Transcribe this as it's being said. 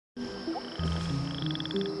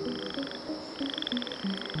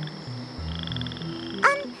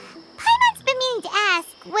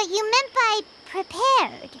what you meant by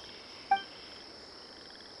prepared.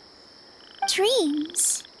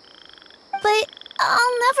 Dreams. But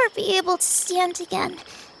I'll never be able to stand again.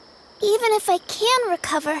 Even if I can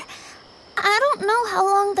recover, I don't know how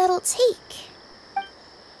long that'll take.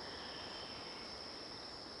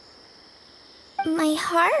 My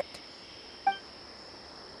heart?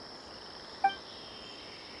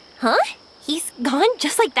 Huh? He's gone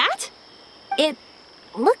just like that? It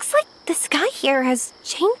looks like the sky here has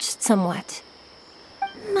changed somewhat.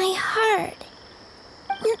 My heart.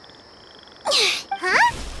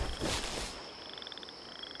 Huh?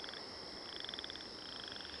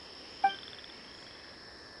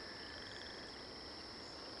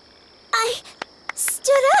 I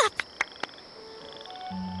stood up.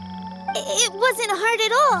 It wasn't hard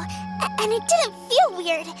at all, and it didn't feel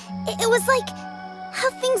weird. It was like how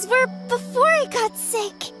things were before I got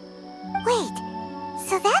sick. Wait,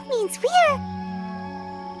 so that means we're...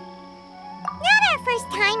 not our first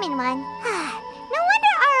time in one. No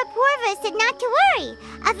wonder Arapurva said not to worry.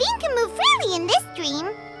 Avin can move freely in this dream.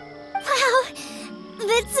 Wow,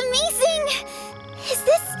 that's amazing. Is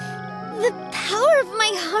this the power of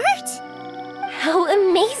my heart? How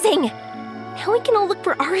amazing! Now we can all look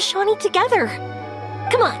for Arashani together.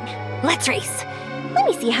 Come on, let's race. Let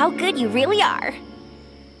me see how good you really are.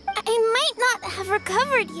 I might not have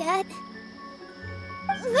recovered yet.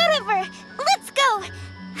 Whatever, let's go.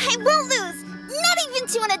 I won't lose, not even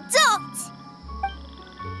to an adult.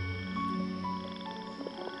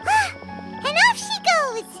 And off she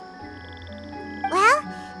goes! Well,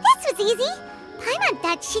 this was easy. Paimon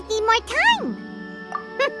thought she'd need more time.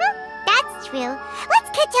 That's true. Let's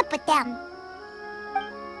catch up with them.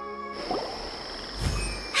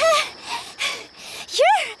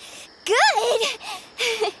 You're good.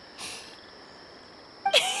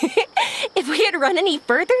 If we had run any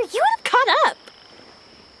further, you would have caught up.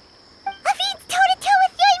 Avin's toe-to-toe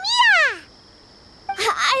with Yoimiya!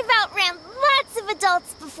 I've outran lots of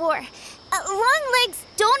adults before. Long legs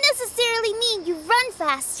don't necessarily mean you run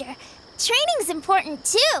faster. Training's important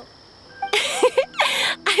too.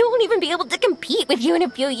 I won't even be able to compete with you in a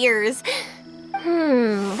few years.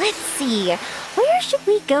 Let's see. Where should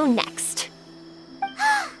we go next?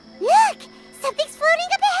 Look! Something's floating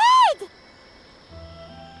up ahead!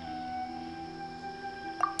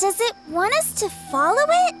 Does it want us to follow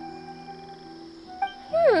it?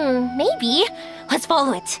 Maybe. Let's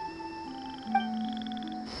follow it.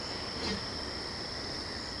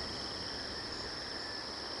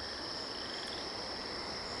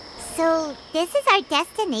 So, this is our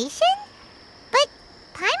destination? But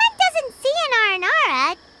Paimon doesn't see an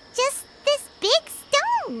Aranara, just this big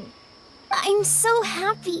stone. I'm so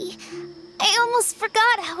happy. I almost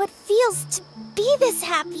forgot how it feels to be this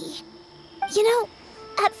happy. You know,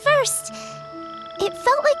 at first, it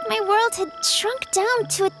felt like my world had shrunk down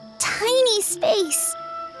to a tiny space.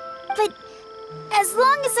 But as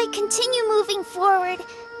long as I continue moving forward,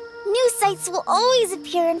 new sights will always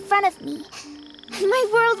appear in front of me. And my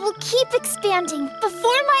world will keep expanding before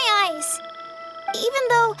my eyes. Even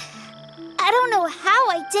though I don't know how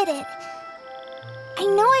I did it, I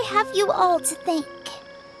know I have you all to thank.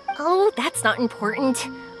 Oh, that's not important.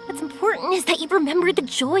 What's important is that you remember the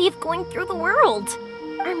joy of going through the world.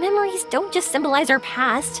 Our memories don't just symbolize our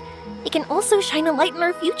past, they can also shine a light in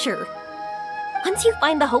our future. Once you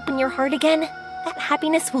find the hope in your heart again, that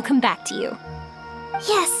happiness will come back to you.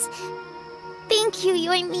 Yes. Thank you,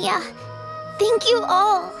 Yoimiya. Thank you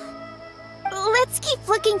all. Let's keep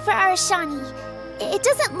looking for Arashani. It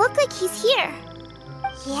doesn't look like he's here.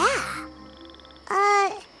 Yeah.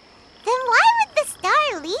 Then why would the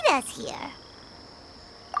star lead us here?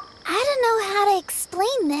 I don't know how to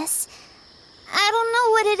explain this. I don't know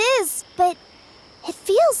what it is, but it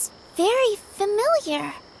feels very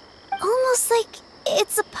familiar. Almost like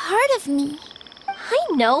it's a part of me. I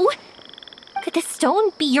know. Could this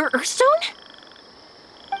stone be your Earthstone?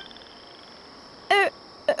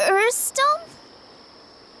 Earthstone?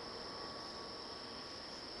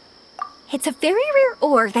 It's a very rare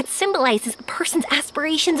ore that symbolizes a person's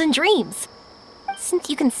aspirations and dreams. Since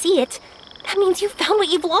you can see it, that means you've found what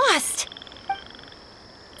you've lost.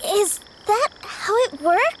 Is that how it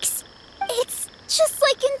works? It's just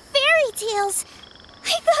like in fairy tales.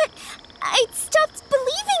 I thought I'd stopped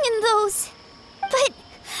believing in those. But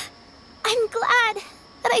I'm glad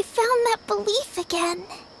that I found that belief again.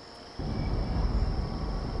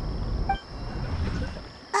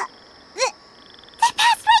 They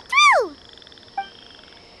passed right through!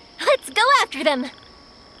 Let's go after them.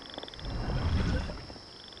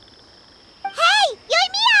 Hey,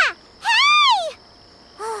 Yoimiya! Hey!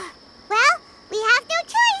 Well, we have no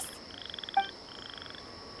choice.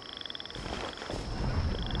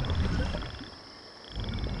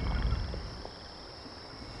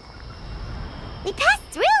 We passed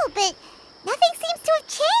through, but nothing seems to have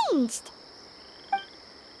changed.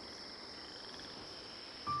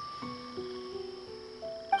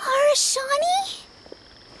 Arashani?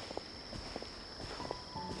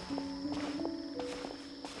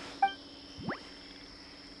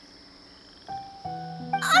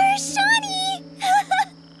 Arashani!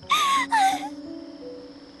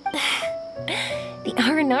 The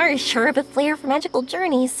R&R is sure of a flair for magical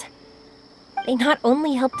journeys. They not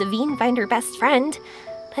only helped Avin find her best friend,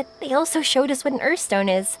 but they also showed us what an Earthstone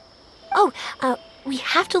is. Oh, we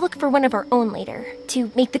have to look for one of our own later,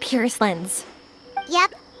 to make the purest lens.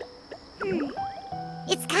 Yep.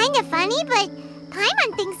 It's kind of funny, but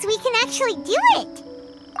Paimon thinks we can actually do it.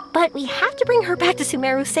 But we have to bring her back to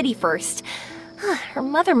Sumeru City first. Her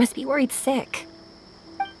mother must be worried sick.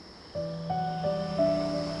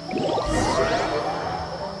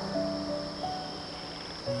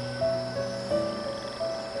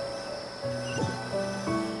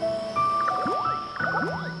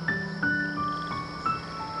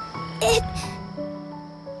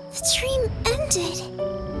 The dream ended.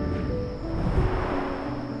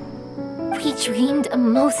 We dreamed a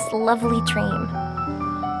most lovely dream.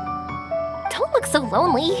 Don't look so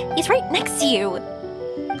lonely. He's right next to you.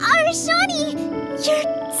 Arashani!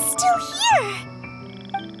 You're still here!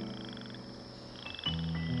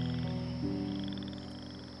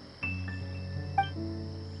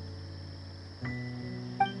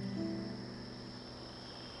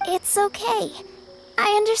 It's okay.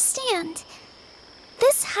 I understand.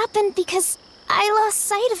 This happened because I lost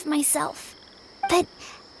sight of myself. But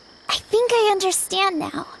I think I understand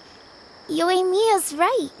now. Yoimiya's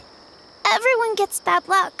right. Everyone gets bad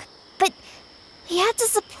luck, but we have to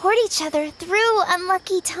support each other through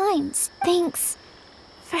unlucky times. Thanks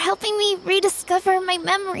for helping me rediscover my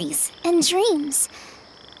memories and dreams.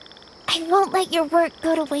 I won't let your work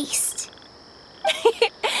go to waste.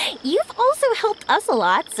 You've also helped us a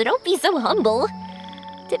lot, so don't be so humble.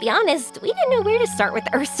 To be honest, we didn't know where to start with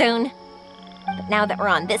the Earthstone. But now that we're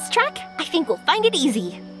on this track, I think we'll find it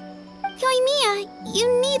easy. Yoimiya,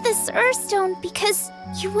 you need this Earthstone because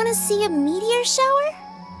you want to see a meteor shower?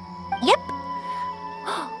 Yep.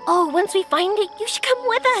 Oh, once we find it, you should come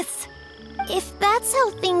with us. If that's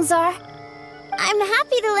how things are, I'm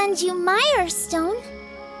happy to lend you my Earthstone.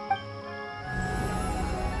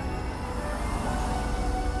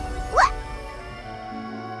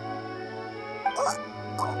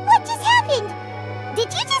 What just happened?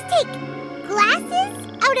 Did you just take glasses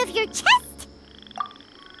out of your chest?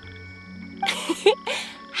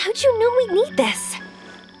 How'd you know we need this?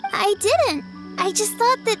 I didn't. I just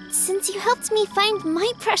thought that since you helped me find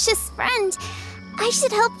my precious friend, I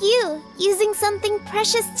should help you using something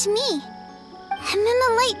precious to me. And then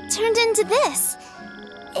the light turned into this.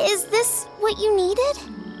 Is this what you needed?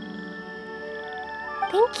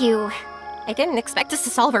 Thank you. I didn't expect us to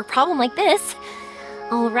solve our problem like this.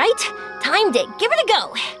 All right, time to give it a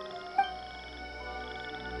go.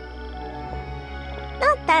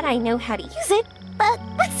 Not that I know how to use it, but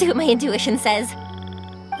let's see what my intuition says.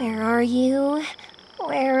 Where are you?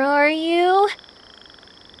 Where are you?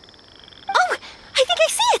 Oh, I think I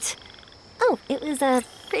see it! Oh, it was,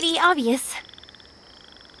 pretty obvious.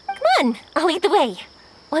 Come on, I'll lead the way.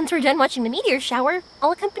 Once we're done watching the meteor shower,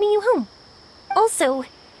 I'll accompany you home. Also,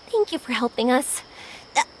 thank you for helping us.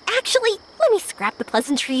 Actually, let me scrap the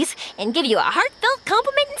pleasantries and give you a heartfelt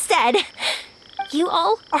compliment instead. You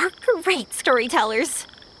all are great storytellers.